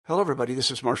Hello, everybody. This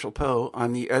is Marshall Poe.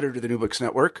 I'm the editor of the New Books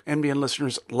Network. NBN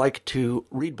listeners like to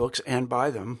read books and buy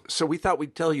them. So we thought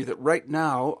we'd tell you that right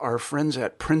now, our friends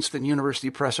at Princeton University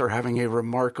Press are having a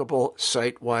remarkable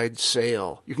site-wide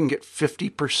sale. You can get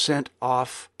 50%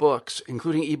 off books,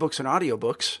 including ebooks and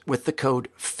audiobooks, with the code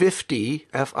 50,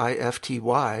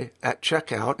 F-I-F-T-Y, at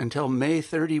checkout until May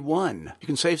 31. You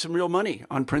can save some real money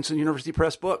on Princeton University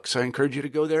Press books. I encourage you to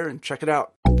go there and check it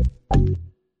out.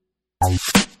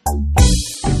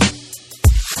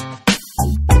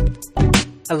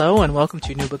 Hello and welcome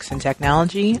to New Books in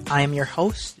Technology. I am your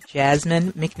host,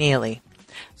 Jasmine McNeely.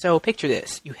 So picture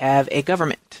this. You have a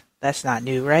government. That's not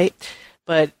new, right?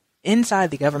 But inside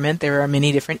the government, there are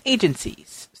many different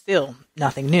agencies. Still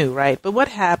nothing new, right? But what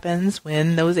happens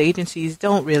when those agencies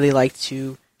don't really like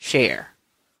to share,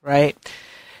 right?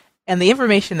 And the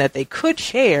information that they could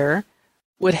share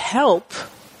would help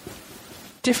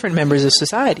different members of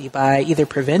society by either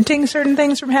preventing certain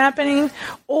things from happening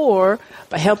or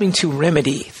by helping to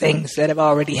remedy things that have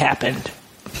already happened.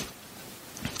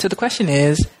 So the question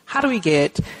is, how do we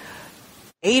get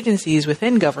agencies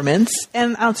within governments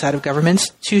and outside of governments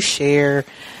to share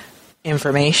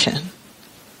information?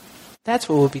 That's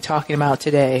what we'll be talking about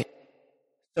today.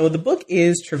 So the book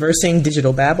is Traversing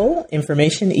Digital Babel,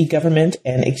 Information, E-Government,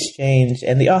 and Exchange.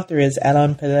 And the author is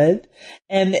Alon Peled.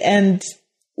 And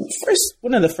first,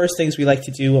 one of the first things we like to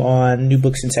do on New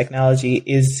Books in Technology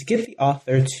is get the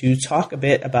author to talk a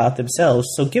bit about themselves.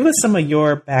 So give us some of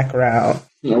your background.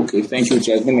 Okay, thank you,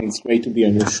 Jasmine. It's great to be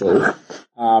on your show.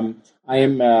 I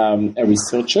am a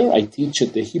researcher. I teach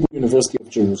at the Hebrew University of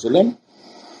Jerusalem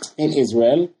in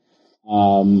Israel.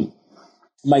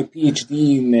 My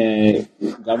PhD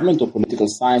in government or political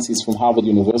science is from Harvard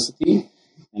University.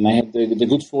 And I had the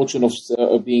good fortune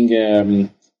of being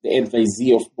the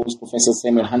advisee of both Professor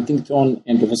Samuel Huntington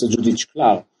and Professor Judith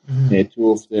Shklar,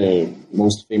 two of the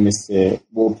most famous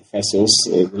world professors,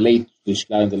 the late Judith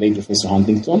Shklar and the late Professor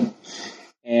Huntington.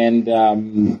 And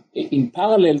in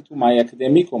parallel to my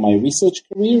academic or my research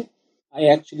career, I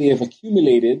actually have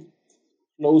accumulated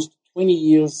close to 20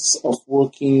 years of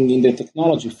working in the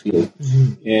technology field.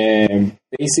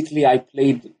 Basically, I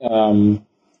played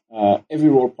every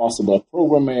role possible: a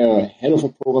programmer, head of a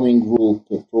programming group,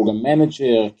 a program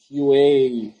manager,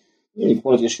 QA,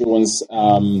 quality assurance,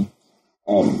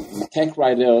 tech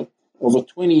writer, over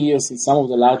 20 years in some of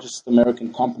the largest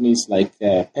American companies like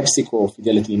PepsiCo,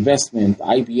 Fidelity Investment,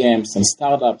 IBM, some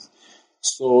startups.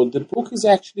 So the book is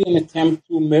actually an attempt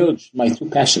to merge my two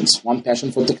passions. One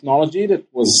passion for technology that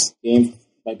was gained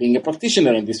by being a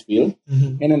practitioner in this field,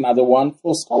 and another one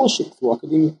for scholarship through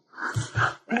academia.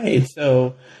 Right.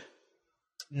 So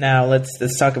now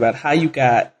let's talk about how you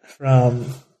got from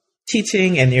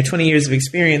teaching and your 20 years of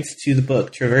experience to the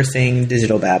book, Traversing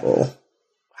Digital Babel.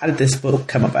 How did this book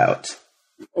come about?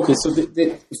 Okay,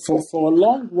 so for a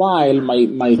long while,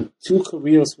 my two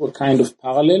careers were kind of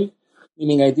parallel,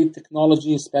 meaning I did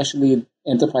technology, especially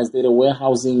enterprise data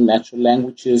warehousing, natural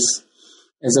languages,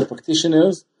 as a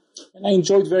practitioner, and I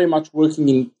enjoyed very much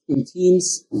working in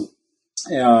teams.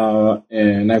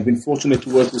 And I've been fortunate to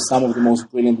work with some of the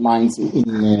most brilliant minds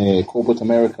in corporate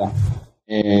America,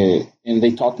 and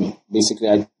they taught me. Basically,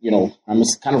 I'm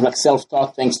kind of like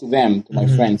self-taught thanks to them, to my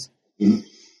friends. In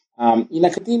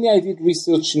academia, I did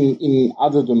research in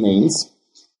other domains,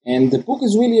 and the book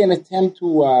is really an attempt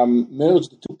to merge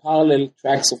the two parallel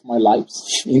tracks of my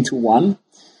lives into one.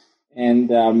 And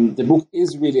the book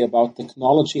is really about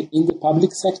technology in the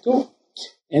public sector.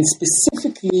 And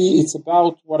specifically, it's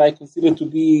about what I consider to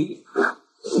be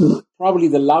probably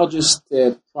the largest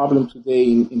problem today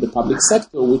in the public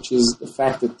sector, which is the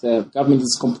fact that government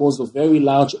is composed of very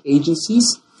large agencies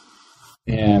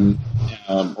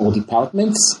or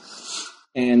departments,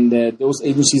 and those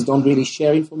agencies don't really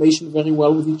share information very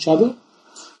well with each other.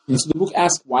 And so the book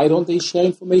asks, why don't they share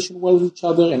information well with each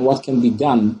other, and what can be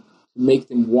done to make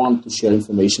them want to share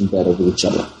information better with each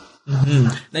other.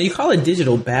 Now, you call it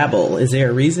digital Babel. Is there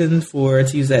a reason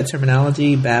to use that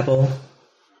terminology, Babel?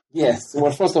 Yes.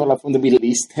 Well, first of all, I'm from the Middle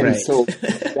East, and so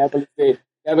Babel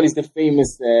is the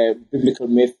famous biblical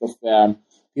myth of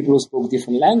people who spoke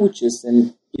different languages,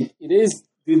 and it is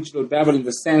digital Babel in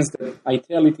the sense that I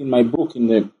tell it in my book,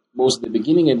 both the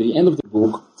beginning and the end of the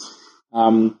book.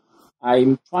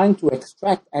 I'm trying to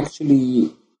extract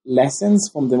actually lessons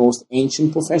from the most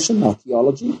ancient profession,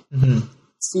 archaeology.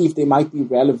 See if they might be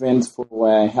relevant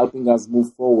for helping us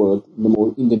move forward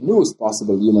in the newest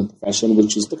possible human profession,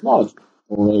 which is technology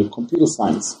or computer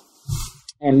science.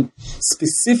 And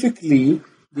specifically,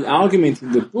 the argument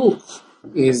in the book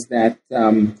is that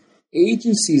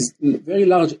agencies, very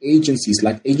large agencies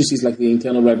like the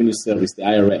Internal Revenue Service, the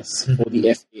IRS, or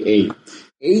the FAA,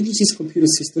 agencies' computer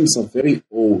systems are very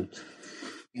old,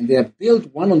 and they are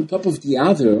built one on top of the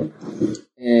other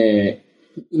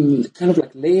in kind of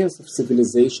like layers of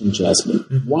civilization,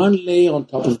 Jasmine, one layer on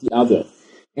top of the other.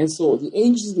 And so the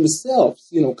agencies themselves,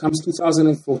 comes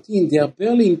 2014, they are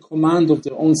barely in command of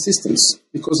their own systems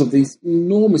because of this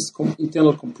enormous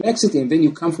internal complexity. And then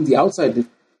you come from the outside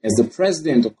as the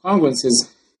president or Congress says,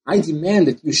 I demand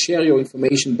that you share your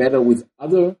information better with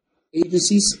other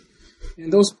agencies.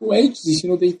 And those poor agencies,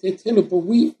 they tell you, but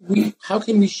we how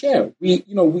can we share? We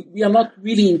are not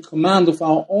really in command of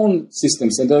our own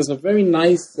systems. And there's a very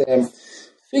nice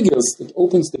figures that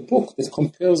opens the book that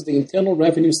compares the Internal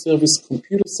Revenue Service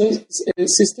computer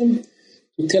system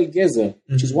to Tel Gezer,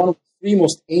 which is one of the 3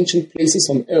 most ancient places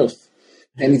on earth.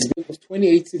 And it's built of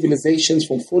 28 civilizations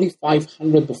from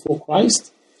 4500 before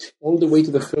Christ all the way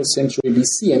to the 1st century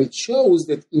BC. And it shows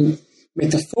that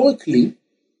metaphorically,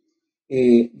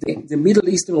 the Middle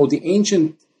Eastern or the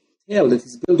ancient tale that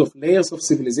is built of layers of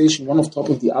civilization, one on top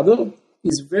of the other,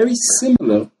 is very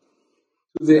similar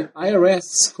to the IRS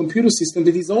computer system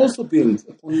that is also built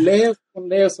upon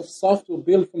layers of software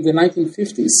built from the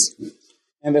 1950s,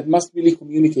 and that must really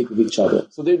communicate with each other.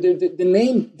 So the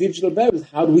name Digital Babel is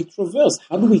how do we traverse?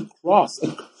 How do we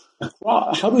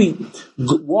how do we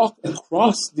walk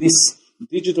across this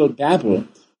digital Babel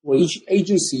where each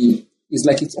agency is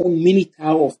like its own mini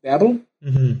Tower of Babel,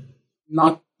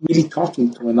 not really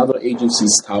talking to another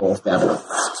agency's Tower of Babel.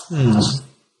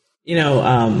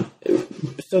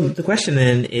 So the question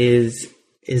then is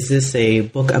this a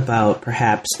book about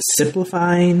perhaps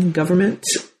simplifying government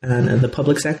and the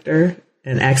public sector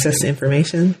and access to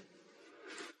information?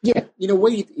 Yeah, in a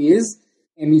way it is.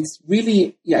 And it's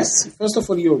really, yes, first of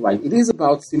all, you're right. It is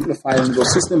about simplifying your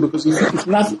system because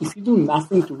if you do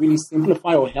nothing to really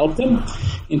simplify or help them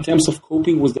in terms of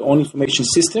coping with their own information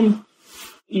system,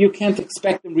 you can't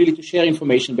expect them really to share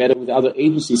information better with other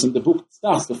agencies. And the book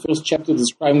starts, the first chapter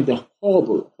describing the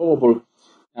horrible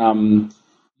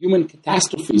human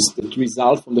catastrophes that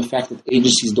result from the fact that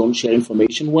agencies don't share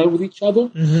information well with each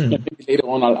other. And maybe later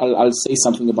on I'll say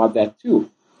something about that too.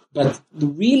 But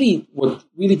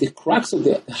the crux of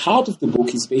the heart of the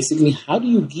book is basically how do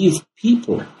you give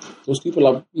people, those people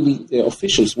are really the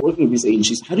officials working with these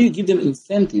agencies, how do you give them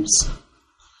incentives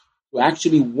to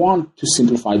actually want to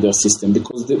simplify their system?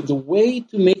 Because the way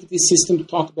to make this system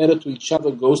talk better to each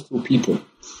other goes through people.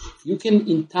 If you can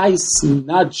entice,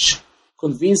 nudge,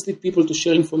 convince the people to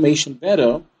share information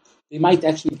better, they might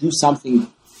actually do something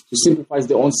to simplify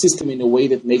their own system in a way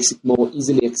that makes it more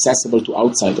easily accessible to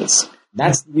outsiders.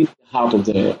 That's really the heart of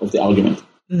the argument.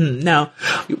 Now,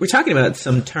 we're talking about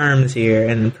some terms here,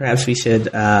 and perhaps we should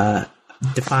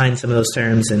define some of those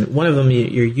terms. And one of them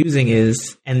you're using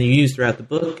is, and you use throughout the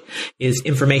book, is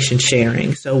information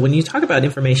sharing. So when you talk about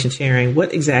information sharing,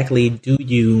 what exactly do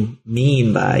you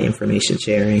mean by information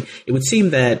sharing? It would seem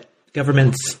that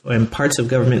governments and parts of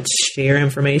governments share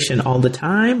information all the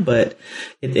time, but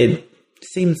it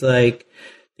seems like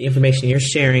the information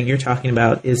you're talking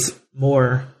about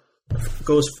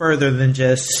goes further than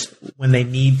just when they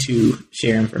need to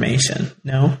share information.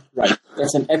 No? Right.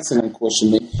 That's an excellent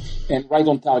question, and right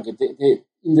on target.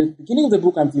 In the beginning of the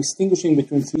book, I'm distinguishing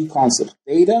between 3 concepts: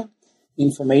 data,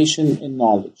 information, and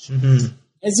knowledge.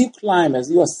 As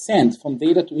you ascend from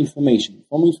data to information,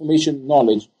 from information to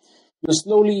knowledge, you're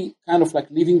slowly kind of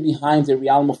like leaving behind the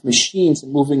realm of machines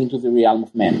and moving into the realm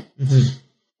of men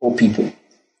or people.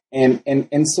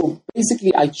 And so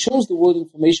basically I chose the word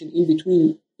information in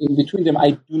between them.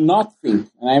 I do not think,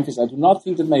 and I emphasize, I do not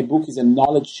think that my book is a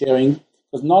knowledge sharing,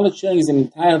 because knowledge sharing is an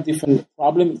entire different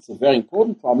problem. It's a very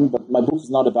important problem, but my book is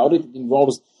not about it. It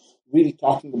involves really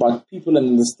talking about people and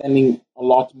understanding a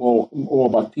lot more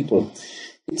about people.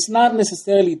 It's not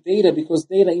necessarily data, because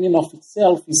data in and of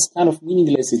itself is kind of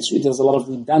meaningless. There's a lot of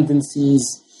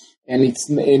redundancies,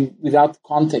 and without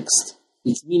context,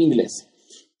 it's meaningless.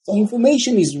 So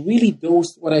information is really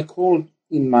those, what I call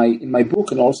in my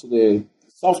book, and also the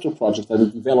software project that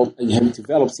I have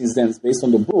developed since then, is based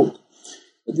on the book.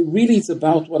 But really it's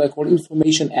about what I call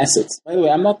information assets. By the way,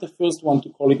 I'm not the first one to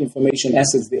call it information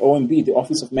assets. The OMB, the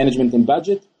Office of Management and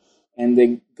Budget, and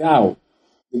the GAO,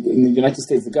 in the United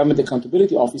States, the Government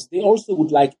Accountability Office, they also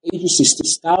would like agencies to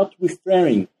start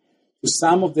referring to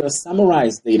some of their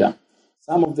summarized data,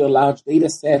 some of their large data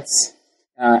sets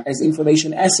as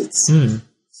information assets.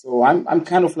 So I'm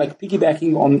kind of like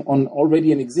piggybacking on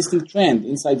already an existing trend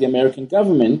inside the American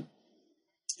government,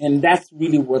 and that's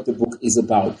really what the book is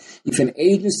about. If an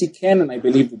agency can, and I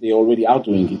believe that they already are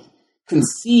doing it,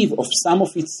 conceive of some of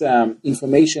its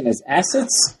information as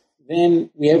assets, then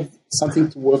we have something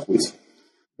to work with.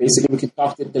 Basically, we can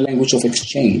talk the language of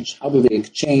exchange. How do they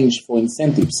exchange for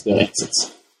incentives their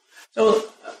assets? So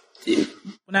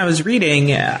when I was reading,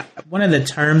 one of the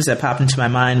terms that popped into my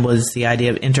mind was the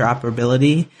idea of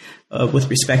interoperability with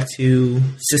respect to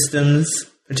systems,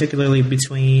 particularly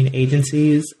between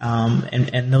agencies,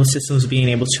 and those systems being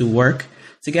able to work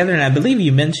together. And I believe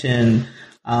you mentioned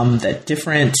that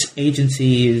different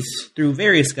agencies through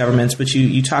various governments, but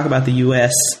you talk about the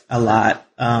U.S. a lot,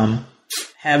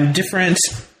 have different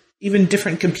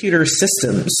computer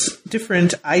systems,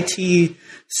 different IT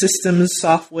systems,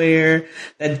 software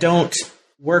that don't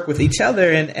work with each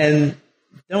other and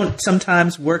don't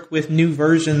sometimes work with new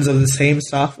versions of the same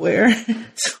software.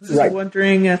 So I was right.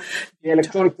 wondering... the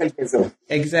electronic health.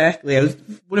 Exactly. I was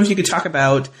wondering if you could talk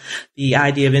about the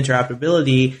idea of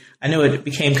interoperability. I know it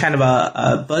became kind of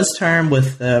a buzz term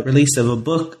with the release of a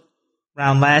book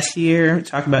around last year,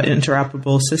 talking about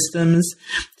interoperable systems.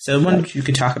 So I wonder if you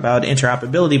could talk about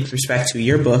interoperability with respect to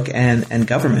your book and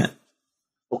government.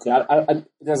 Okay,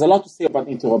 there's a lot to say about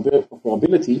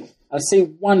interoperability. I'll say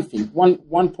one thing,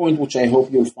 one point which I hope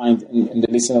you'll find and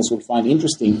the listeners will find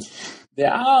interesting.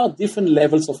 There are different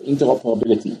levels of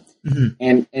interoperability.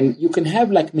 Mm-hmm. And you can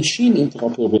have like machine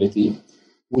interoperability,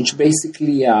 which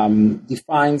basically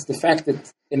defines the fact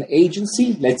that an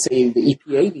agency, let's say the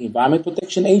EPA, the Environment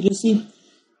Protection Agency,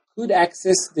 could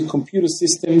access the computer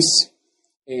systems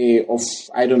of,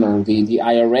 I don't know, the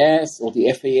IRS or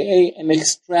the FAA and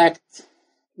extract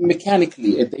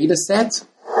mechanically a data set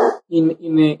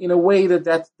in a way that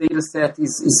data set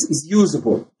is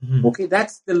usable. Mm-hmm. Okay,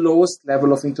 that's the lowest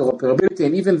level of interoperability.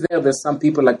 And even there's some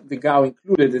people like the GAO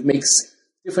included that makes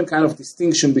different kind of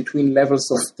distinction between levels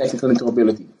of technical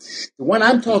interoperability. The one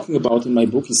I'm talking about in my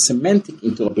book is semantic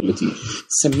interoperability.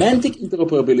 Semantic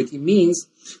interoperability means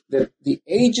that the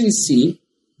agency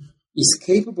is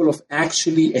capable of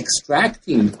actually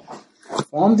extracting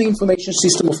from the information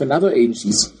system of another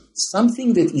agency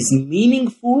something that is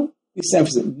meaningful,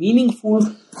 meaningful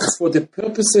for the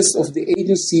purposes of the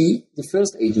agency, the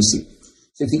first agency.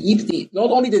 So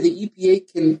not only that the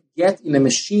EPA can get in a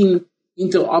machine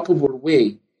interoperable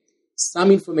way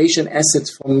some information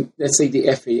assets from, let's say, the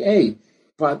FAA,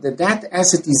 but that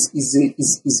asset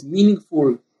is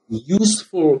meaningful,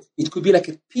 useful. It could be like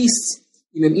a piece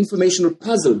in an informational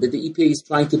puzzle that the EPA is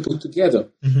trying to put together.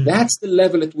 Mm-hmm. That's the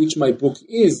level at which my book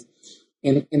is.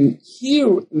 And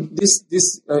here,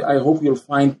 I hope you'll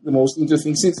find the most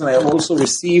interesting things. And I also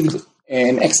received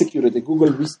and executed a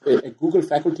Google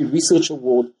Faculty Research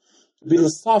Award to build a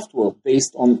software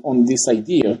based on this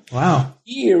idea. Wow!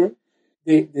 Here,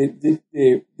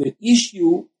 the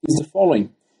issue is the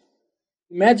following: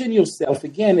 imagine yourself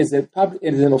again as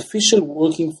an official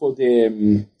working for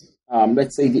the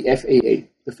let's say the FAA,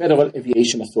 the Federal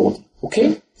Aviation Authority.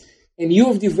 Okay, and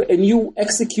you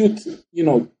execute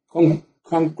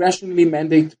congressionally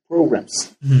mandated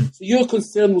programs. Mm-hmm. So you're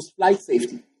concerned with flight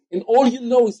safety. And all you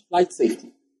know is flight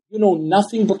safety. You know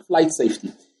nothing but flight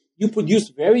safety. You produce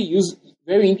very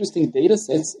interesting data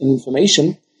sets and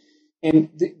information, and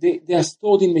they are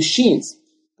stored in machines.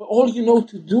 But all you know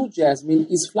to do, Jasmine,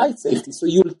 is flight safety. So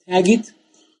you'll tag it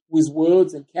with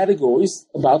words and categories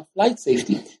about flight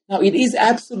safety. Now, it is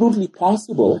absolutely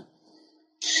possible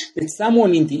that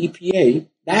someone in the EPA,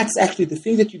 that's actually the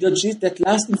thing that you did, that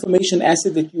last information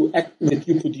asset that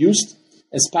you produced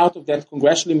as part of that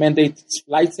congressionally mandated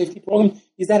flight safety program,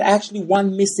 is that actually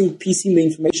one missing piece in the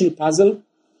informational puzzle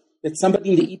that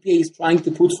somebody in the EPA is trying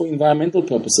to put for environmental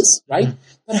purposes, right?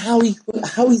 Mm-hmm. But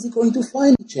how is he going to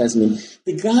find it, Jasmine?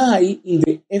 The guy in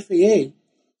the FAA,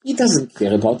 he doesn't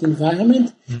care about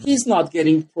environment. Mm-hmm. He's not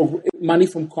getting money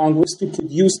from Congress to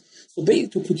produce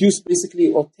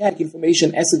basically or tag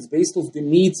information assets based off the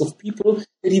needs of people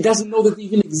that he doesn't know that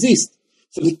even exist.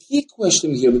 So the key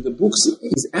question here that the book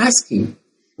is asking,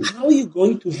 how are you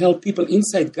going to help people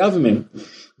inside government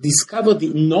discover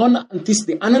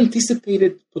the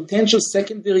unanticipated potential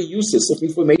secondary uses of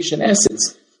information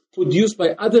assets produced by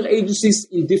other agencies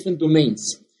in different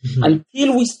domains? Mm-hmm.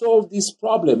 Until we solve this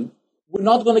problem, we're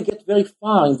not going to get very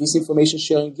far in this information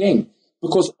sharing game,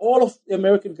 because all of the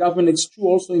American government, it's true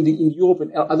also in Europe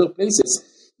and other places,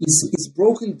 is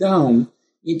broken down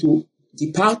into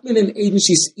department and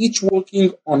agencies, each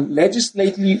working on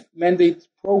legislatively mandated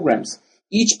programs,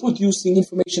 each producing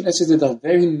information assets that are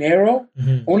very narrow,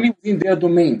 mm-hmm. only within their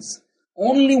domains.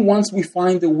 Only once we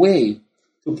find a way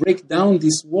to break down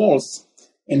these walls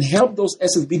and help those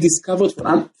assets be discovered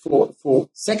for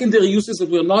secondary uses that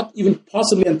were not even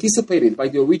possibly anticipated by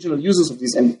the original users of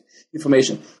this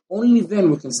information, only then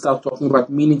we can start talking about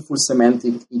meaningful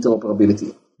semantic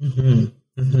interoperability. Mm-hmm.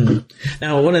 Mm-hmm.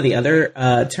 Now, one of the other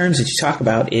terms that you talk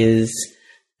about is,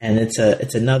 and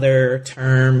it's another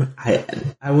term,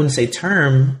 I wouldn't say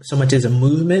term so much as a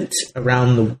movement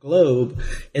around the globe,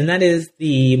 and that is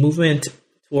the movement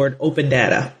toward open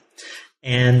data.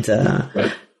 And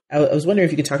I was wondering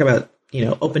if you could talk about,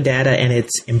 open data and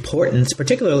its importance,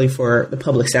 particularly for the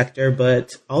public sector,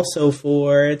 but also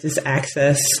for this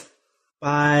access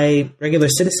by regular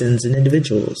citizens and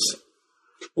individuals.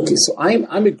 Okay, so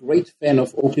I'm a great fan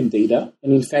of open data,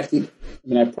 and in fact,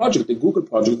 our project, the Google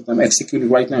project that I'm executing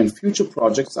right now, and future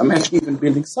projects, I'm actually even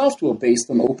building software based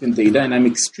on open data, and I'm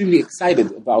extremely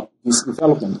excited about this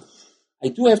development. I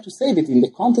do have to say that in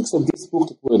the context of this book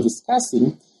that we're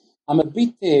discussing, I'm a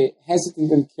bit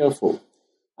hesitant and careful.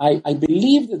 I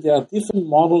believe that there are different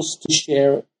models to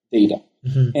share data.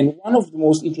 Mm-hmm. And one of the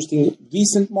most interesting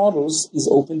recent models is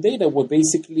open data, where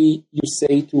basically you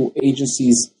say to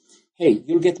agencies, hey,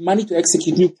 you'll get money to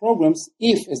execute new programs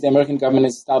if, as the American government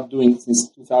has started doing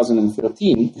since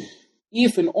 2013,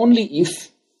 if and only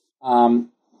if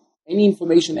any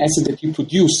information asset that you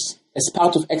produce as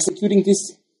part of executing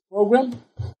this program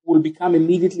will become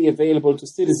immediately available to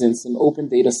citizens in open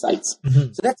data sites.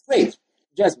 Mm-hmm. So that's great.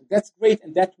 Jasmine, that's great,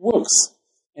 and that works.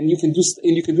 And you can do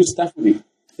stuff with it.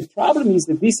 The problem is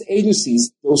that these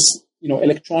agencies, those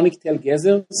electronic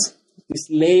tailgazers, these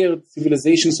layered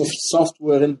civilizations of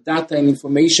software and data and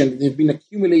information that have been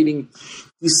accumulating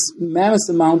this mammoth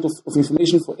amount of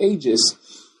information for ages,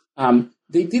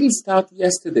 they didn't start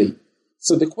yesterday.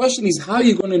 So the question is, how are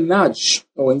you going to nudge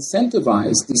or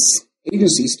incentivize these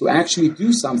agencies to actually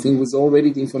do something with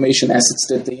already the information assets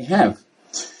that they have?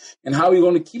 And how are you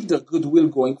going to keep their goodwill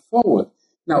going forward?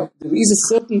 Now, there is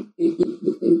a certain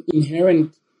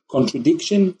inherent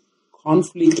contradiction,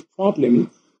 conflict, problem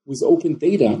with open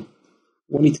data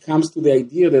when it comes to the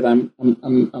idea that I'm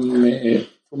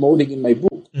promoting in my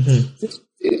book. Mm-hmm. Let's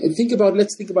think about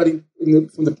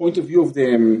it from the point of view of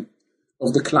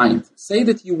the client. Say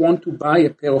that you want to buy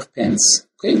a pair of pants,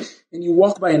 okay? And you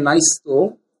walk by a nice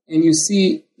store and you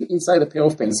see inside a pair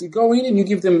of pants. You go in and you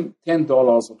give them $10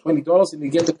 or $20 and you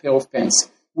get a pair of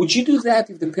pants. Would you do that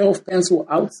if the pair of pants were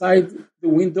outside the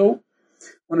window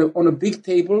on a big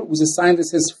table with a sign that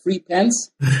says free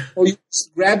pants? Or you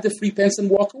just grab the free pants and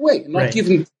walk away and not give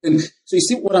them. So you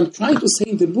see, what I'm trying to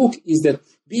say in the book is that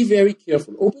be very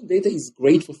careful. Open data is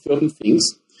great for certain things,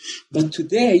 but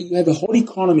today you have a whole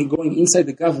economy going inside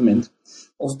the government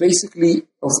of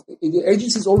the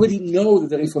agencies already know that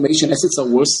their information assets are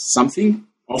worth something,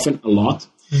 often a lot,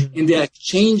 and they are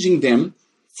exchanging them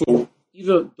for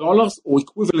either dollars or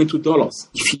equivalent to dollars.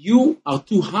 If you are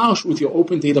too harsh with your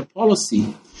open data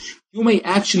policy, you may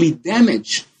actually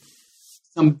damage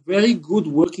some very good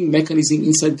working mechanism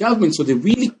inside government. So the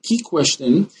really key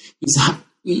question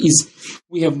is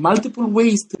we have multiple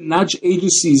ways to nudge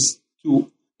agencies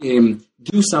to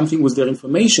do something with their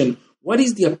information. What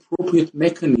is the appropriate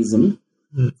mechanism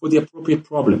for the appropriate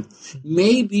problem?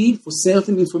 Maybe for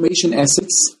certain information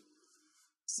assets,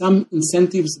 some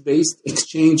incentives-based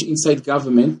exchange inside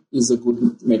government is a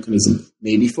good mechanism.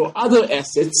 Maybe for other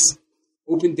assets,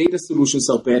 open data solutions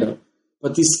are better.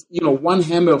 But this, one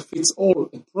hammer fits all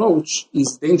approach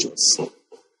is dangerous.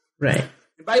 Right.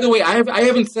 And by the way, I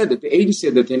haven't said that. The agency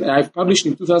said that, and I've published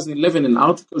in 2011 an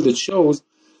article that shows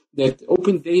that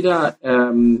open data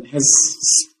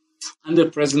under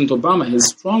President Obama has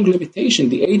strong limitation.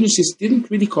 The agencies didn't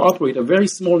really cooperate. A very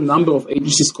small number of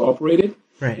agencies cooperated.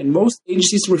 Right. And most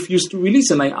agencies refuse to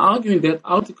release. And I argue in that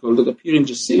article that appeared in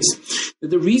Justice that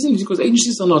the reason is because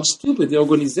agencies are not stupid. The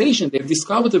organization, they've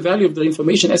discovered the value of their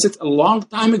information assets a long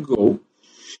time ago.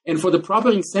 And for the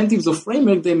proper incentives or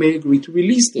framework, they may agree to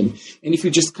release them. And if you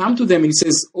just come to them and it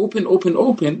says open, open,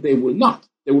 open, they will not.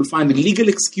 They will find legal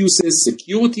excuses,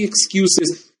 security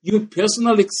excuses,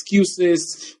 personal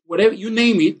excuses, whatever, you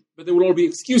name it, but they will all be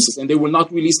excuses and they will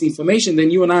not release the information. Then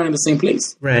you and I are in the same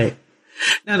place. Right.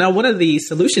 Now, one of the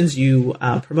solutions you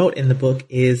promote in the book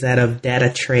is that of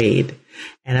data trade.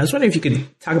 And I was wondering if you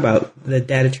could talk about the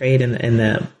data trade and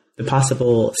the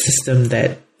possible system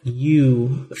that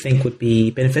you think would be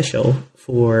beneficial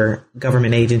for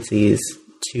government agencies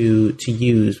to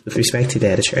use with respect to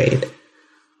data trade.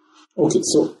 Okay,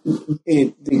 so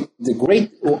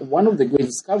one of the great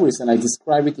discoveries, and I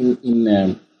describe it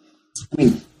in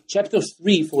chapter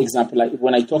 3, for example,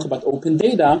 when I talk about open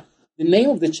data, the name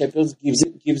of the chapter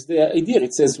gives the idea.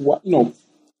 It says,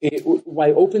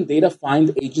 why open data find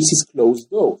agencies closed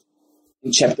doors.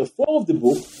 In chapter 4 of the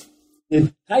book,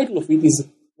 the title of it is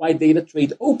Why Data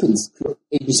Trade Opens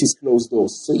Agencies Closed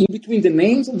Doors. So in between the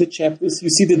names of the chapters, you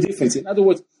see the difference. In other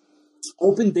words,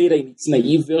 open data in its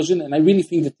naive version, and I really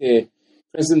think that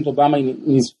President Obama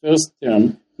in his first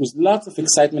term, with lots of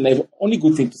excitement. I have only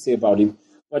good thing to say about him.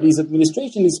 But his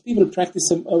administration, his people practice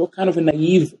a kind of a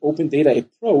naive open data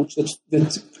approach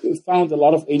that found a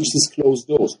lot of agencies close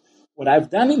doors. What I've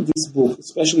done in this book,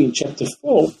 especially in chapter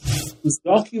 4, is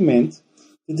document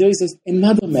that there is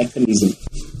another mechanism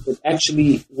that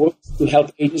actually works to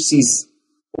help agencies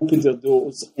open their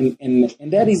doors. And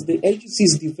that is the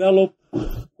agencies develop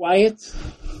quiet,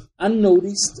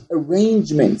 unnoticed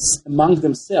arrangements among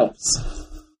themselves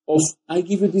of, I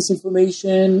give you this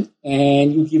information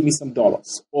and you give me some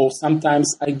dollars. Or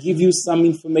sometimes I give you some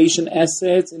information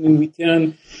assets and in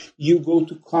return you go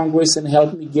to Congress and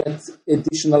help me get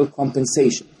additional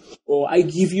compensation. Or I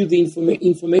give you the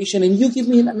information and you give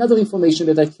me another information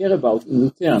that I care about in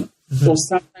return. Mm-hmm. Or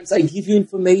sometimes I give you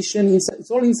information,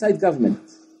 it's all inside government.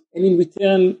 And in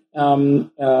return,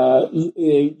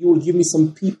 you will give me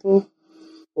some people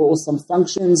or some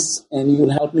functions, and you will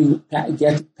help me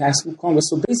get passed through Congress.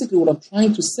 So basically what I'm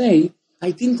trying to say,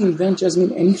 I didn't invent,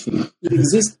 Jasmine, anything. It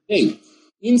exists today.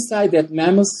 Inside that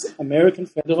mammoth American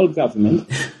federal government,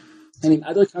 and in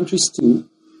other countries too,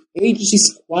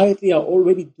 agencies quietly are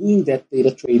already doing that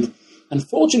data trade.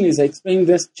 Unfortunately, as I explained in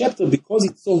this chapter, because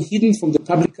it's so hidden from the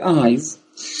public eyes,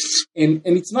 and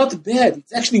it's not bad,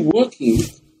 it's actually working,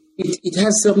 it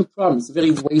has certain problems. It's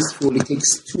very wasteful. It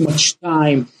takes too much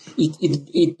time.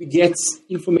 It begets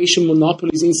information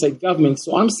monopolies inside government.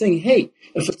 So I'm saying, hey,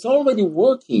 if it's already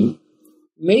working,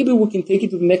 maybe we can take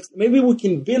it to the next. Maybe we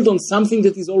can build on something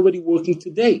that is already working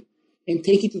today and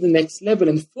take it to the next level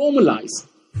and formalize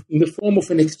in the form of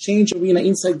an exchange arena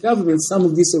inside government some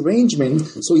of this arrangement.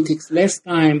 So it takes less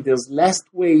time. There's less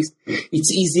waste.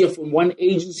 It's easier for one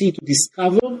agency to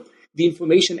discover the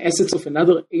information assets of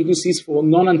another agencies for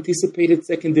non-anticipated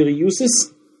secondary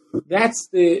uses. That's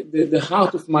the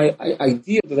heart of my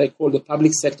idea that I call the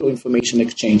public sector information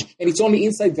exchange. And it's only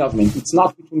inside government. It's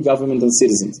not between government and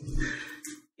citizens.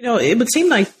 You know, it would seem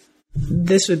like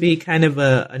this would be kind of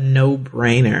a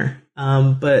no-brainer.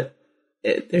 But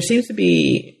there seems to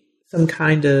be some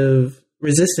kind of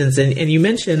resistance. And you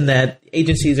mentioned that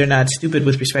agencies are not stupid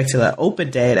with respect to the open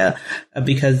data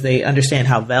because they understand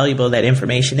how valuable that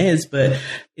information is. But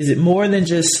is it more than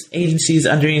just agencies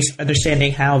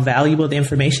understanding how valuable the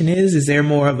information is? Is there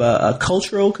more of a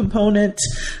cultural component?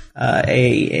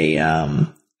 I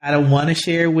don't want to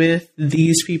share with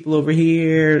these people over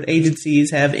here.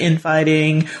 Agencies have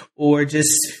infighting, or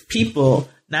just people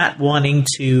not wanting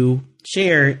to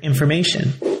share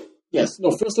information? Yes.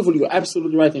 No, first of all, you're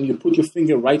absolutely right, and you put your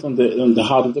finger right on the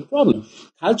heart of the problem.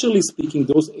 Culturally speaking,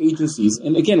 those agencies,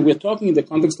 and again, we're talking in the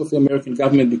context of the American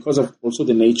government because of also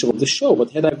the nature of the show,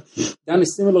 but had I done a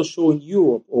similar show in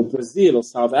Europe or Brazil or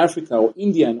South Africa or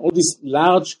India and all these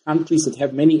large countries that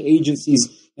have many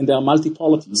agencies and there are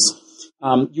multi-polities,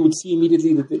 you would see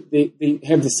immediately that they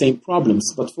have the same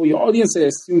problems. But for your audience, I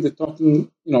assume that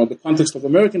talking, the context of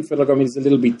American federal government is a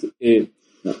little bit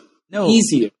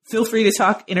easier. Feel free to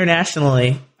talk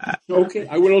internationally. Okay,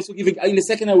 I will also in a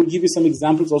second. I will give you some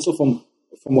examples also from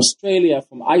Australia,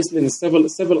 from Iceland,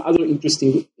 and several other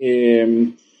interesting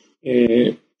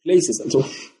places. And so,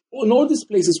 in all these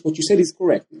places, what you said is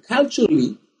correct.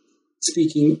 Culturally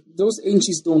speaking, those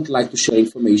agencies don't like to share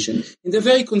information, and they're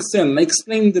very concerned. I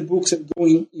explain in the books and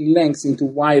going in lengths into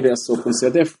why they're so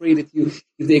concerned. They're afraid that if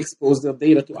they expose their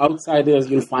data to outsiders,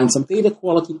 you'll find some data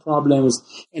quality problems,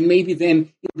 and maybe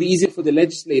then it'll be easier for the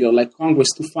legislator, like Congress,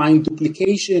 to find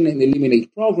duplication and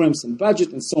eliminate programs and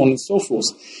budget and so on and so forth.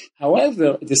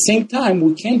 However, at the same time,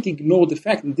 we can't ignore the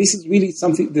fact, and this is really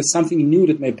something new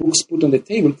that my books put on the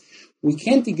table. We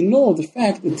can't ignore the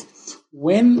fact that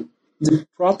when the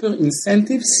proper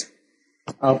incentives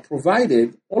are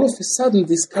provided, all of a sudden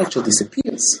this culture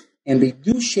disappears, and they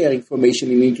do share information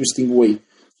in an interesting way.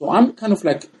 So I'm kind of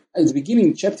like, at the beginning,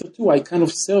 in chapter 2, I kind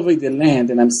of survey the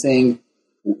land, and I'm saying,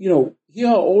 here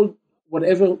are all,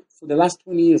 whatever, for the last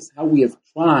 20 years, how we have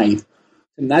tried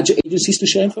to nudge agencies to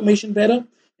share information better,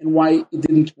 and why it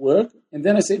didn't work. And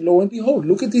then I said, lo and behold,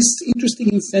 look at this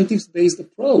interesting incentives-based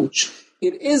approach.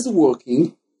 It is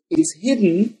working. It's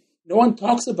hidden. No one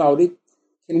talks about it.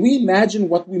 Can we imagine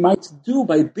what we might do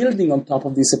by building on top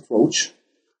of this approach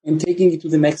and taking it to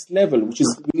the next level, which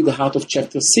is really the heart of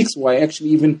chapter 6, where I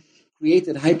actually even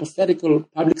created hypothetical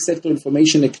public sector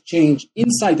information exchange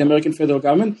inside the American federal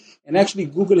government. And actually,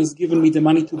 Google has given me the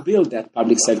money to build that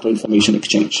public sector information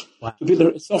exchange, to build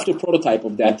a software prototype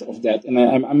of that.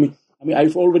 And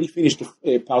I've already finished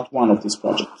part 1 of this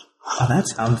project. Oh, that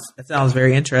sounds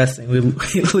very interesting. We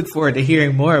look forward to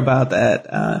hearing more about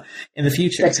that in the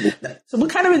future. Excellent. So what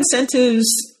kind of incentives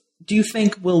do you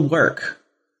think will work?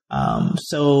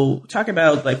 So talk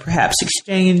about like perhaps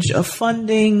exchange of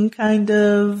funding kind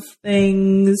of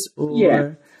things or...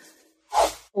 Yeah.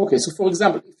 Okay, so for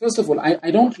example, first of all, I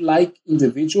don't like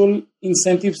individual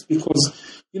incentives because,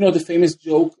 the famous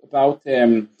joke about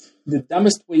the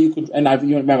dumbest way you could, and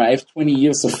remember, I have 20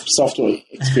 years of software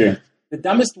experience. The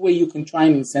dumbest way you can try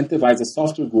and incentivize a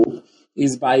software group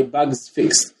is by bugs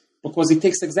fixed, because it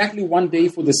takes exactly 1 day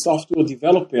for the software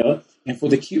developer and for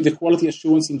the quality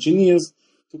assurance engineers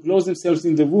to close themselves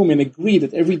in the room and agree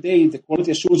that every day the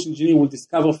quality assurance engineer will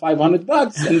discover 500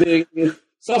 bugs and the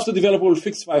software developer will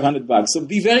fix 500 bugs. So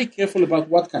be very careful about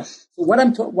what kind. So what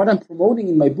I'm promoting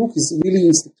in my book is really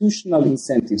institutional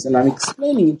incentives, and I'm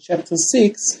explaining in chapter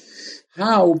 6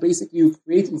 how basically you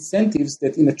create incentives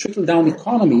that in a trickle-down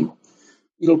economy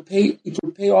it will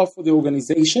pay off for the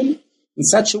organization in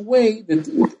such a way that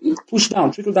it push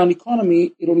down, trickle-down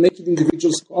economy, it will make it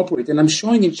individuals cooperate. And I'm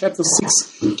showing in chapter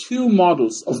 6 2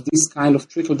 models of this kind of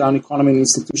trickle-down economy and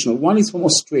institutional. One is from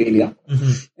Australia,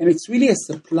 and it's really a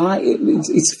supply.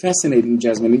 It's fascinating,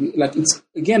 Jasmine. Like, it's,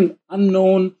 again,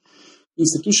 unknown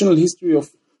institutional history of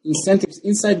incentives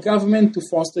inside government to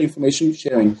foster information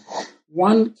sharing.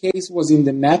 One case was in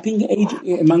the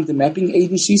among the mapping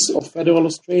agencies of federal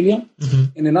Australia,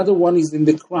 and another one is in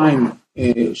the crime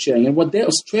sharing. And what the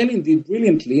Australian did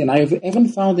brilliantly, and I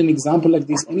haven't found an example like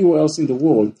this anywhere else in the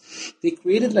world, they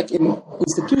created like an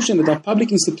institution that are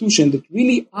public institution that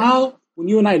really are, when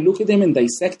you and I look at them and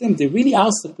dissect them, they really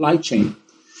are supply chain.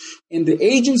 And the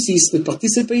agencies that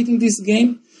participate in this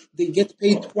game, they get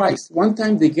paid twice. One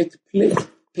time they get paid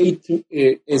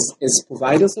as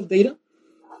providers of data,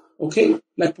 okay,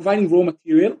 like providing raw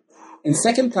material. And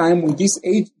second time, when this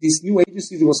new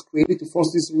agency that was created to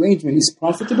foster this arrangement is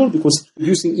profitable because it's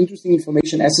producing interesting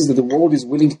information assets that the world is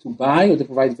willing to buy or to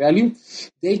provide value,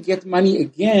 they get money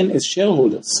again as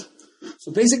shareholders.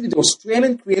 So basically, the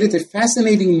Australian created a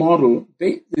fascinating model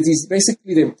that is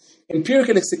basically the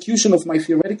empirical execution of my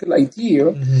theoretical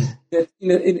idea that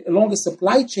along a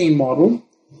supply chain model,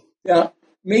 they are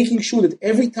making sure that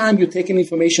every time you take an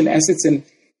information assets and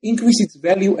increase its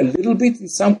value a little bit, and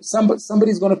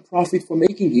somebody's going to profit for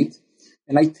making it.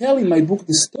 And I tell in my book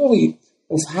the story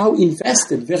of how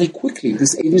invested very quickly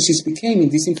these agencies became in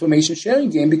this information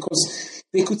sharing game because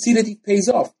they could see that it pays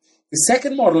off. The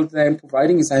second model that I'm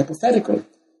providing is hypothetical.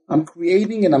 I'm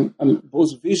creating, and I'm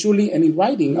both visually and in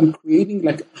writing, I'm creating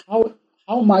like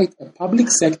how might a public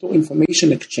sector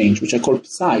information exchange, which I call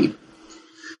PSI,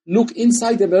 look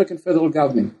inside the American federal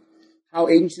government. How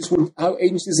agencies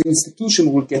and institutions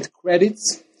will get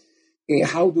credits,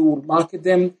 how they will market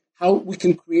them, how we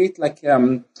can create like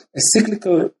a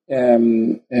cyclical,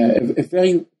 a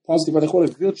very positive, what I call a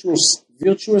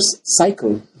virtuous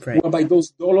cycle, right, whereby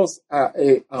those dollars are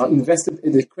invested,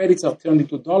 the credits are turned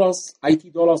into dollars,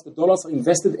 IT dollars, the dollars are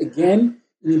invested again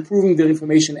in improving their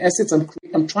information assets.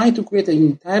 I'm trying to create an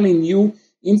entirely new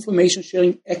information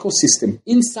sharing ecosystem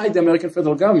inside the American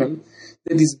federal government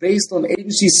that is based on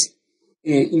agencies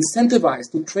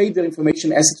incentivized to trade their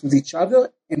information assets with each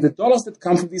other, and the dollars that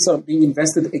come from this are being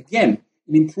invested again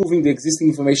in improving the existing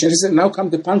information assets. And now comes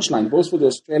the punchline, both for the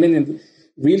Australian and the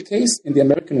real case and the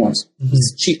American ones.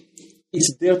 It's cheap.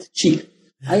 It's dirt cheap.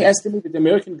 I estimate that the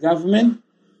American government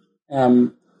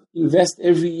invests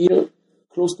every year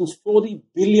close to $40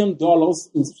 billion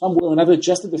in some way or another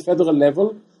just at the federal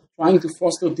level, trying to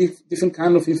foster different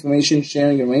kind of information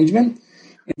sharing arrangement.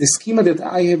 And the schema that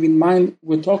I have in mind,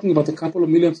 we're talking about a couple of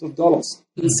millions of dollars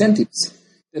incentives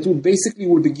that will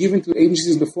be given to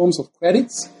agencies in the forms of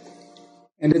credits,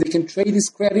 and that they can trade this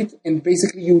credit, and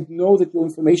basically you would know that your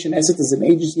information asset as an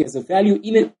agency has a value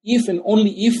in it if and only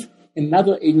if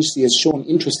another agency has shown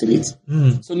interest in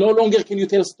it. So no longer can you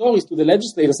tell stories to the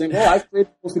legislator saying, I've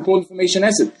created the most important information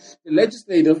asset. The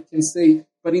legislator can say,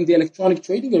 but in the electronic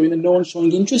trading arena, no one's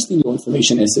showing interest in your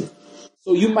information asset.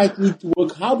 So you might need to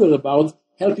work harder about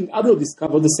helping others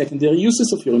discover the secondary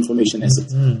uses of your information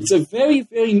assets. It's a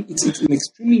it's an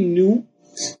extremely new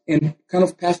and kind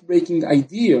of path-breaking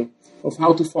idea of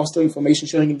how to foster information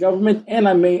sharing in government, and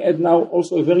I may add now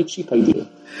also a very cheap idea.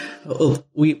 Oh,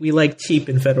 we like cheap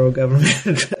in federal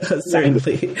government,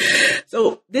 certainly.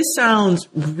 So this sounds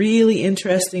really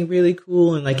interesting, really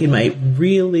cool, and like it might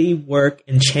really work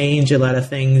and change a lot of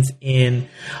things in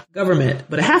government.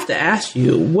 But I have to ask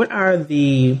you, what are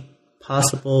the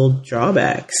possible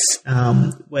drawbacks,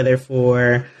 whether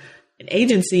for an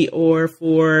agency or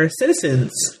for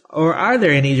citizens, or are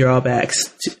there any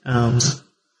drawbacks?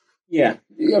 Yeah,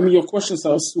 I mean, your questions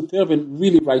are superb and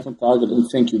really right on target, and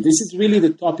thank you. This is really the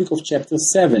topic of chapter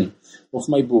 7 of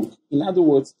my book. In other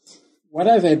words, what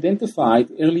I've identified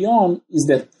early on is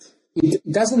that it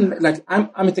doesn't, like, I'm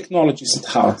a technologist at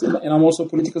heart, and I'm also a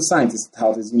political scientist at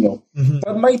heart, as you know. Mm-hmm.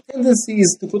 But my tendency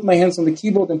is to put my hands on the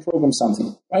keyboard and program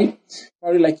something, right?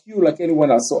 Probably like you, like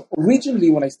anyone else. So originally,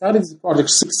 when I started this project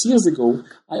 6 years ago,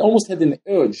 I almost had an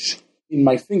urge in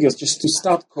my fingers just to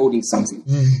start coding something.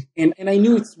 Mm-hmm. And I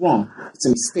knew it's wrong. It's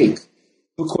a mistake.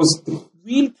 Because the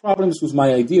real problems with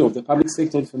my idea of the public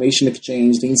sector information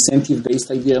exchange, the incentive-based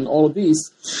idea, and all of this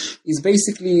is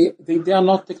basically, they are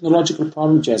not technological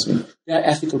problems, Jasmine. They are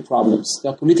ethical problems. They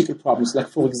are political problems. Like,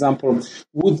 for example,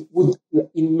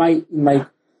 in my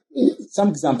some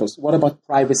examples, what about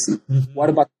privacy? Mm-hmm. What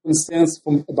about concerns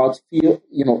about fear,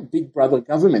 big brother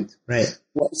government? Right.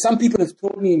 Well, some people have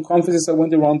told me in conferences I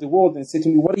went around the world and said to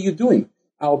me, what are you doing?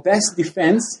 Our best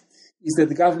defense is that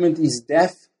the government is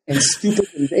deaf and stupid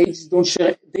and the agencies don't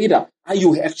share data. Are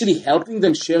you actually helping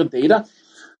them share data?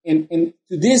 And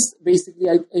to this, basically,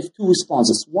 I have two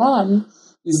responses. One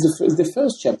is the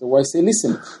first chapter where I say,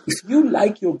 listen, if you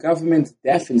like your government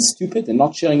deaf and stupid and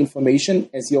not sharing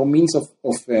information as your means of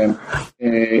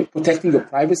protecting your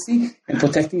privacy and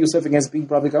protecting yourself against big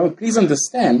brother government, please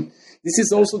understand, this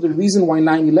is also the reason why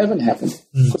 9/11 happened.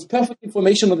 Because perfect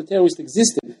information on the terrorist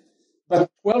existed.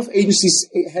 But 12 agencies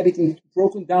had it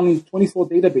broken down in 24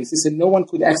 databases, and no one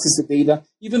could access the data,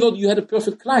 even though you had a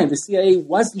perfect client. The CIA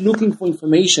was looking for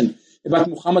information about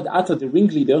Muhammad Atta, the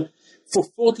ringleader, for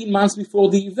 14 months before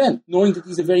the event, knowing that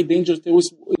he's a very dangerous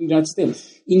terrorist in the United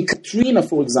States. In Katrina,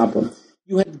 for example,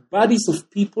 you had bodies of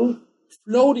people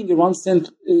floating around,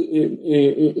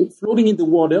 floating in the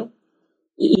water,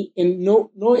 and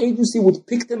no agency would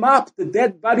pick them up, the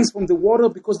dead bodies from the water,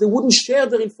 because they wouldn't share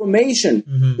their information,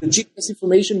 the GPS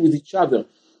information with each other.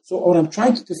 So what I'm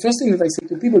trying to, the first thing that I say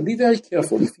to people, be very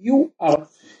careful. If you're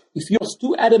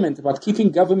too adamant about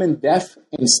keeping government deaf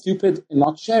and stupid and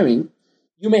not sharing,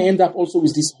 you may end up also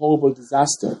with this horrible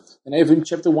disaster. And I have in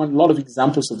chapter 1 a lot of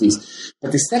examples of this.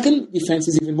 But the second defense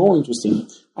is even more interesting.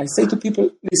 I say to people,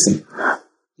 listen,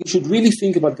 you should really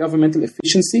think about governmental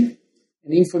efficiency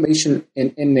and information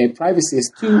and privacy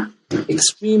as two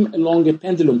extreme along a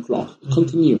pendulum clock.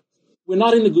 Continue. We're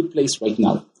not in a good place right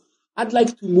now. I'd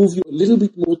like to move you a little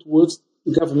bit more towards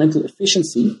the governmental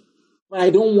efficiency, but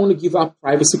I don't want to give up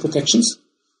privacy protections.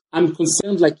 I'm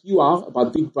concerned, like you are,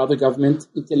 about big brother government,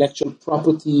 intellectual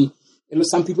property.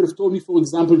 Some people have told me, for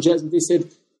example, Jasmine, they said,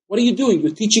 what are you doing?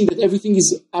 You're teaching that everything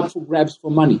is up for grabs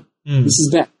for money. This is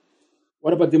bad.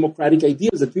 What about democratic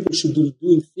ideas that people should be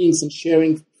doing things and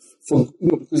sharing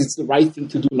because it's the right thing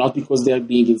to do, not because they're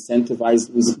being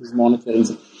incentivized with monetary.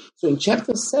 So in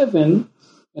chapter 7,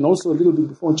 and also a little bit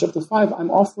before in chapter 5, I'm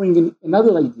offering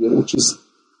another idea, which is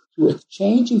to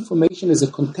exchange information as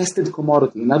a contested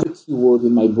commodity, another key word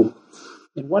in my book.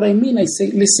 And what I mean, I say,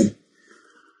 listen,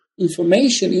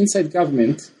 information inside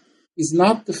government is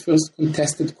not the first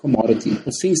contested commodity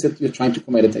or things that you're trying to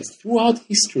commoditize. Throughout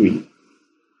history,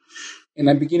 and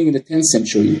I'm beginning in the 10th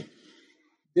century,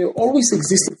 there always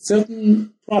existed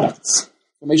certain products.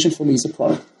 Information for me is a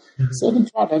product. Certain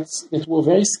products that were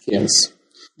very scarce,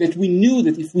 that we knew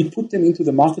that if we put them into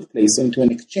the marketplace, into an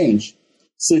exchange,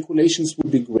 circulations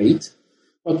would be great,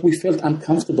 but we felt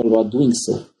uncomfortable about doing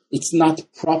so. It's not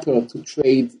proper to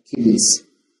trade kidneys.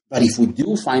 But if we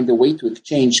do find a way to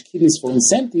exchange kidneys for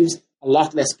incentives, a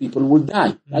lot less people will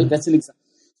die. Right? That's an example.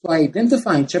 So I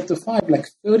identify in chapter 5 like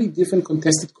 30 different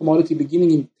contested commodity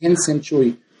beginning in 10th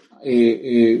century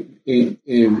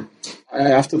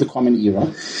after the Common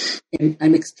Era. And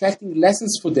I'm extracting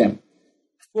lessons for them,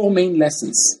 4 main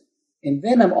lessons. And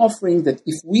then I'm offering that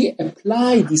if we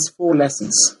apply these 4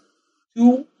 lessons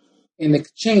to an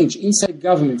exchange inside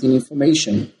government in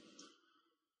information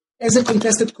as a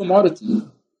contested commodity,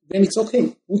 then it's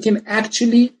okay. We can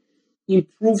actually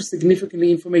improve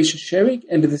significantly information sharing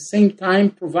and at the same time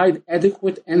provide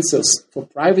adequate answers for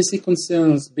privacy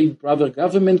concerns, big brother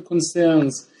government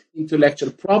concerns,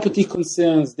 intellectual property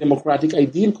concerns, democratic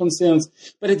ideal concerns.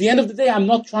 But at the end of the day, I'm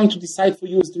not trying to decide for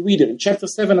you as the reader. In chapter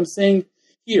 7, I'm saying,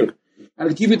 here, I'll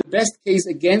give you the best case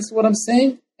against what I'm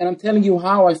saying, and I'm telling you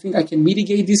how I think I can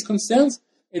mitigate these concerns.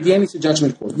 At the end, it's a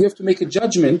judgment call. You have to make a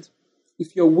judgment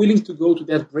if you're willing to go to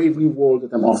that brave new world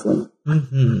that I'm offering.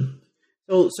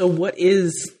 Mm-hmm. So what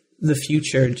is the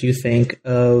future, do you think,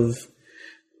 of,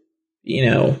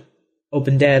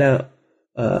 open data,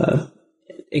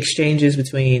 exchanges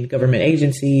between government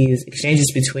agencies,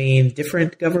 exchanges between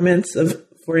different governments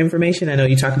for information? I know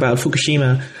you talk about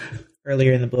Fukushima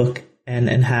earlier in the book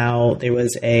and how there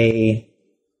was a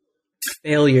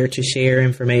failure to share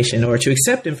information or to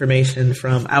accept information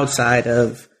from outside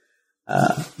of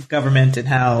government and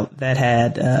how that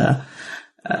had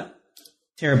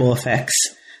terrible effects.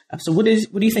 So what do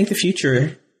you think the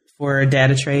future for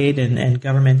data trade and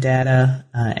government data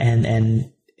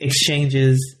and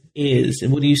exchanges is?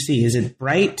 And what do you see? Is it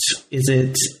bright? Is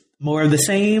it more of the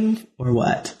same, or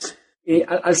what?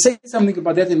 I'll say something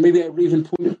about that, and maybe I will even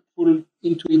pull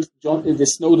into it the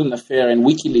Snowden affair and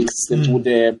WikiLeaks that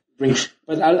would bring.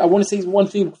 But I want to say one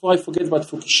thing before I forget about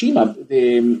Fukushima,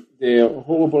 the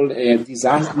horrible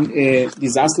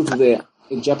disaster to the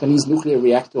Japanese nuclear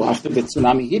reactor after the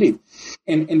tsunami hit it.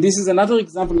 And this is another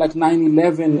example like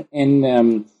 9/11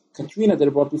 and Katrina that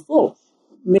I brought before.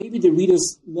 Maybe the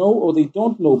readers know or they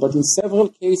don't know, but in several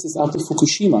cases after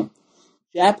Fukushima,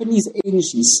 Japanese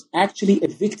agencies actually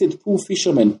evicted poor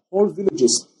fishermen, whole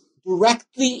villages,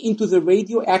 directly into the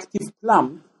radioactive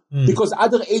plum because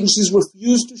other agencies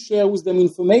refused to share with them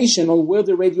information on where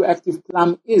the radioactive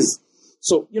plum is.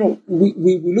 So,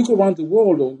 we look around the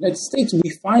world or the United States,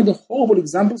 we find horrible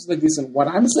examples like this. And what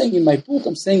I'm saying in my book,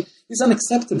 I'm saying it's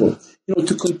unacceptable.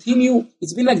 To continue,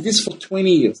 it's been like this for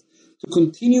 20 years. To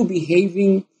continue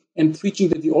behaving and preaching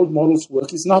that the old models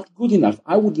work is not good enough.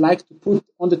 I would like to put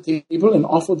on the table and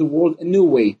offer the world a new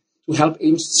way to help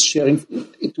agencies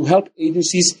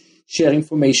share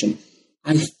information.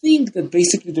 I think that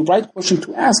basically the right question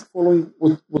to ask, following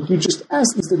what you just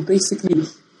asked, is that basically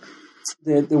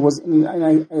there was, and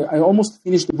I almost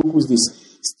finished the book with this.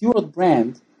 Stuart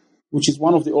Brand, which is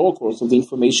one of the oracles of the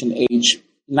information age,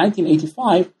 in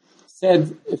 1985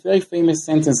 said a very famous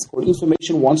sentence called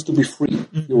 "Information wants to be free."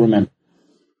 If you remember.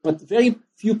 But very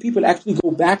few people actually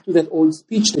go back to that old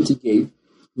speech that he gave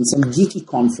in some geeky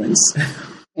conference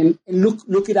and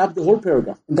look it up, the whole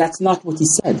paragraph. And that's not what he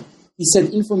said. He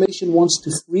said information wants to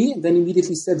free, and then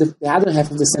immediately said the other half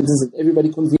of the sentence that everybody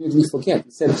conveniently forget.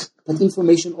 He said, but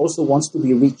information also wants to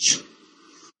be rich.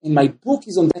 And my book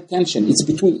is on that tension. It's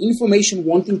between information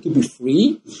wanting to be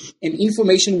free and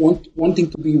information wanting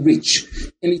to be rich.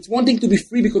 And it's wanting to be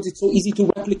free because it's so easy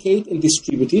to replicate and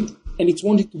distribute it. And it's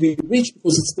wanting to be rich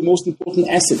because it's the most important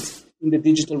asset in the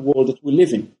digital world that we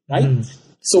live in, right?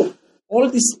 So all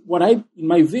this, in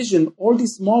my vision, all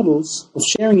these models of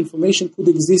sharing information could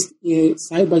exist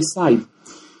side by side.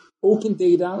 Open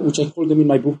data, which I call them in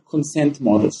my book consent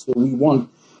models. So we want,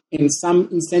 and some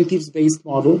incentives-based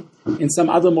model, and some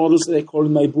other models that I call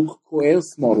in my book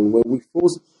coerce model, where we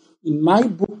force, in my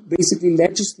book, basically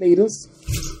legislators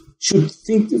should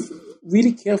think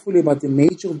really carefully about the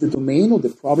nature of the domain or the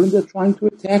problem they're trying to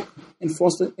attack and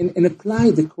foster and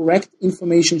apply the correct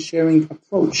information sharing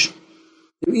approach.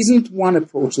 There isn't one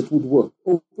approach that would work.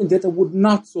 Open data would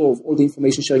not solve all the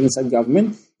information sharing inside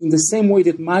government in the same way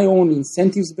that my own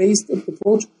incentives-based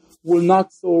approach will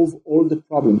not solve all the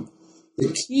problem.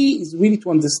 The key is really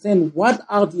to understand what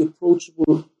are the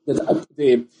approachable,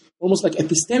 the almost like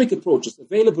epistemic approaches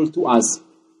available to us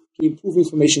to improve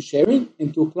information sharing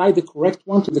and to apply the correct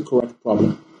one to the correct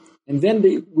problem. And then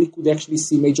we could actually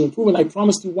see major improvement. I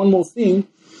promised you one more thing,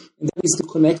 and that is to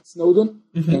connect Snowden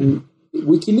and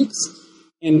WikiLeaks.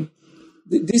 And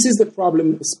this is the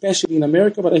problem, especially in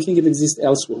America, but I think it exists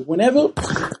elsewhere.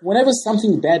 Whenever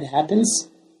something bad happens,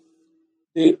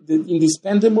 in these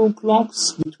pendulum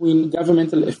clocks between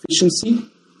governmental efficiency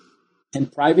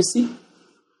and privacy,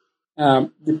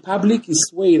 the public is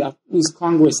swayed up with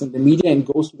Congress and the media and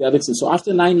goes to the other extreme. So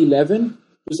after 9/11,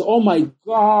 it was, oh my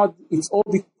God, it's all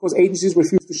because agencies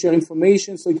refused to share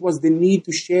information. So it was the need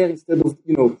to share instead of,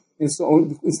 and so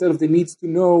on, instead of the needs to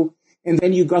know. And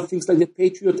then you got things like the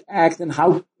Patriot Act and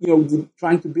how,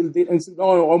 trying to build data. And said,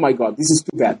 oh my God, this is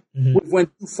too bad. We went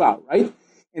too far, right?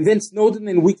 And then Snowden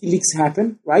and WikiLeaks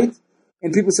happened, right?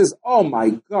 And people says, oh my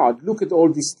God, look at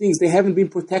all these things. They haven't been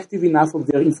protective enough of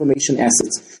their information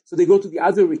assets. So they go to the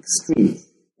other extreme.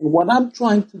 And what I'm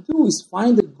trying to do is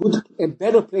find a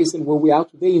better place than where we are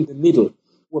today in the middle,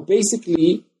 where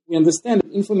basically we understand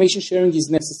that information sharing is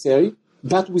necessary,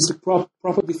 but with the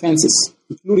proper defenses,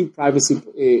 including privacy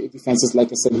defenses, like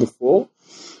I said before.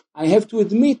 I have to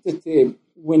admit that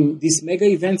when these mega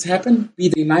events happen, be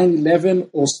they 9/11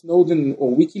 or Snowden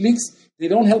or WikiLeaks, they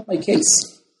don't help my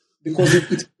case because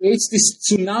it creates this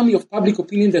tsunami of public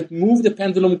opinion that moves the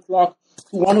pendulum clock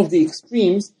to one of the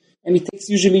extremes, and it takes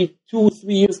usually 2 or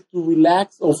 3 years to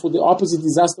relax or for the opposite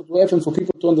disaster to happen, for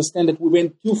people to understand that we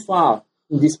went too far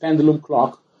in this pendulum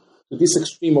clock to this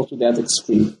extreme or to that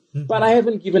extreme. But I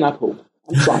haven't given up hope.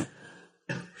 I'm trying.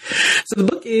 So the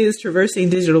book is Traversing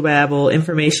Digital Babel,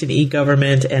 Information,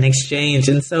 E-Government, and Exchange.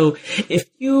 And so if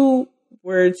you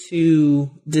were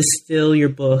to distill your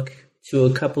book to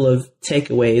a couple of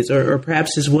takeaways, or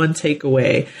perhaps just one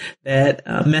takeaway, that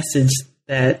message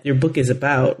that your book is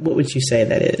about, what would you say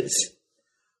that is?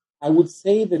 I would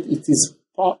say that it's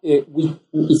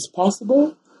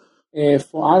possible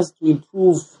for us to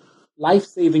improve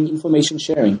life-saving information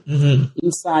sharing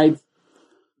inside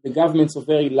the governments of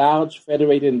very large,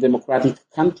 federated, and democratic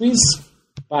countries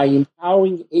by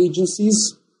empowering agencies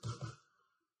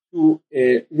to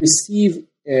receive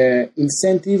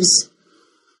incentives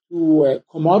to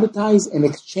commoditize and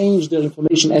exchange their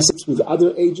information assets with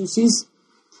other agencies,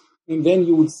 and then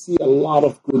you would see a lot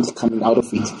of good coming out of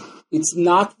it. It's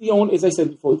not the only, as I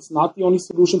said before, it's not the only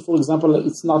solution. For example,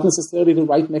 it's not necessarily the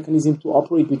right mechanism to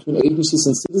operate between agencies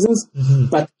and citizens,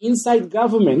 but inside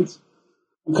government,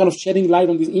 I'm kind of shedding light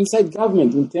on this, inside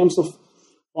government in terms of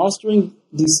fostering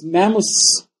these mammoth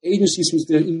agencies with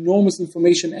their enormous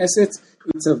information assets,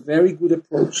 it's a very good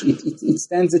approach. It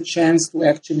stands a chance to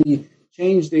actually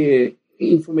change the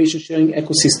information sharing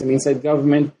ecosystem inside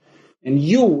government. And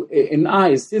you and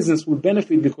I, as citizens, will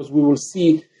benefit because we will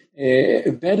see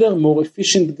a better, more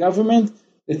efficient government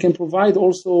that can provide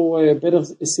also better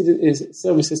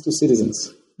services to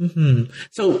citizens.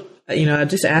 So, I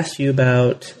just asked you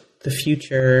about the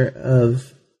future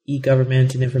of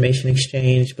e-government and information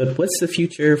exchange, but what's the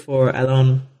future for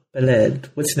Alon Peled?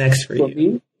 What's next for you?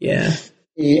 Me? Yeah.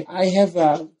 I have,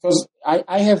 as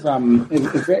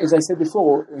I said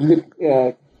before,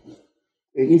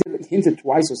 hinted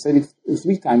twice or said it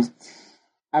 3 times,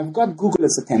 I've got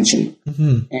Google's attention.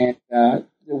 And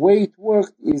the way it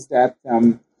worked is that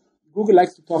Google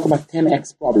likes to talk about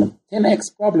 10x problem.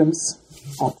 10x problems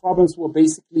are problems where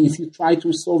basically if you try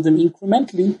to solve them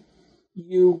incrementally,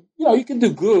 you can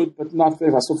do good, but not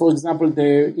very fast. So, for example,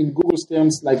 in Google's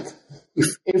terms, like if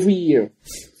every year,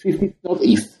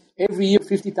 every year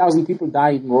 50,000 people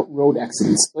die in road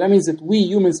accidents. So that means that we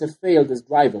humans have failed as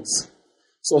drivers.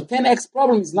 So a 10x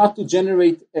problem is not to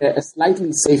generate a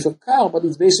slightly safer car, but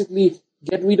it's basically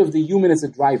get rid of the human as a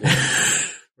driver,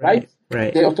 right?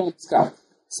 The autonomous car.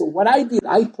 So what I did,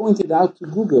 I pointed out to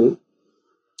Google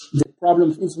the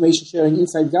problem of information sharing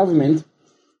inside government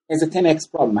as a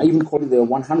 10x problem. I even called it a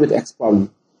 100x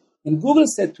problem. And Google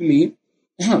said to me,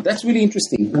 that's really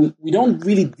interesting. We don't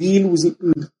really deal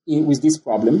with this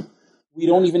problem. We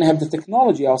don't even have the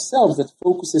technology ourselves that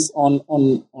focuses on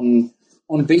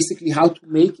basically how to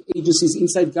make agencies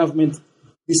inside government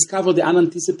discover the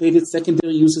unanticipated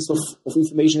secondary uses of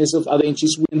information as of other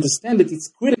agencies. We understand that it's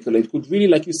critical. It could really,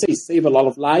 like you say, save a lot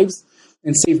of lives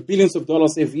and save billions of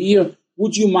dollars every year.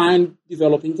 Would you mind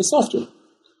developing the software?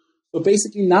 So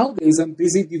basically nowadays I'm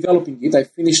busy developing it. I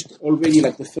finished already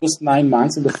like the first 9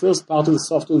 months, and the first part of the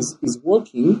software is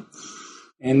working.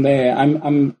 And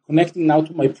I'm connecting now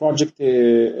to my project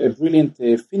a brilliant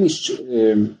Finnish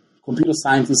computer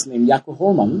scientist named Jaakko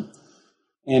Holman.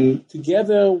 And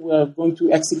together we're going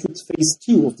to execute phase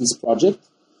 2 of this project.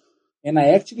 And I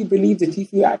actually believe that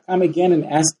if you come again and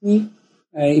ask me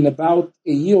in about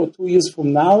a year or 2 years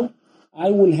from now, I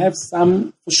will have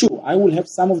some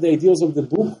of the ideas of the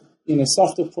book in a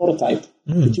software prototype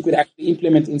that you could actually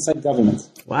implement inside government.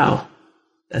 Wow.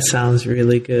 That sounds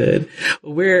really good.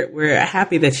 We're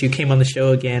happy that you came on the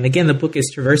show again. Again, the book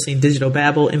is Traversing Digital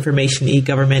Babel, Information,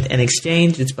 E-Government, and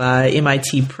Exchange. It's by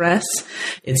MIT Press.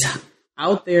 It's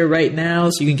out there right now,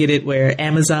 so you can get it where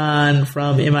Amazon,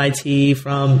 from MIT,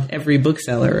 from every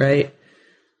bookseller, right?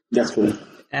 That's correct.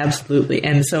 Absolutely.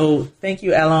 And so thank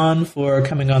you, Alon, for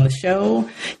coming on the show.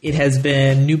 It has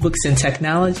been New Books in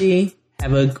Technology.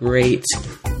 Have a great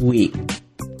week.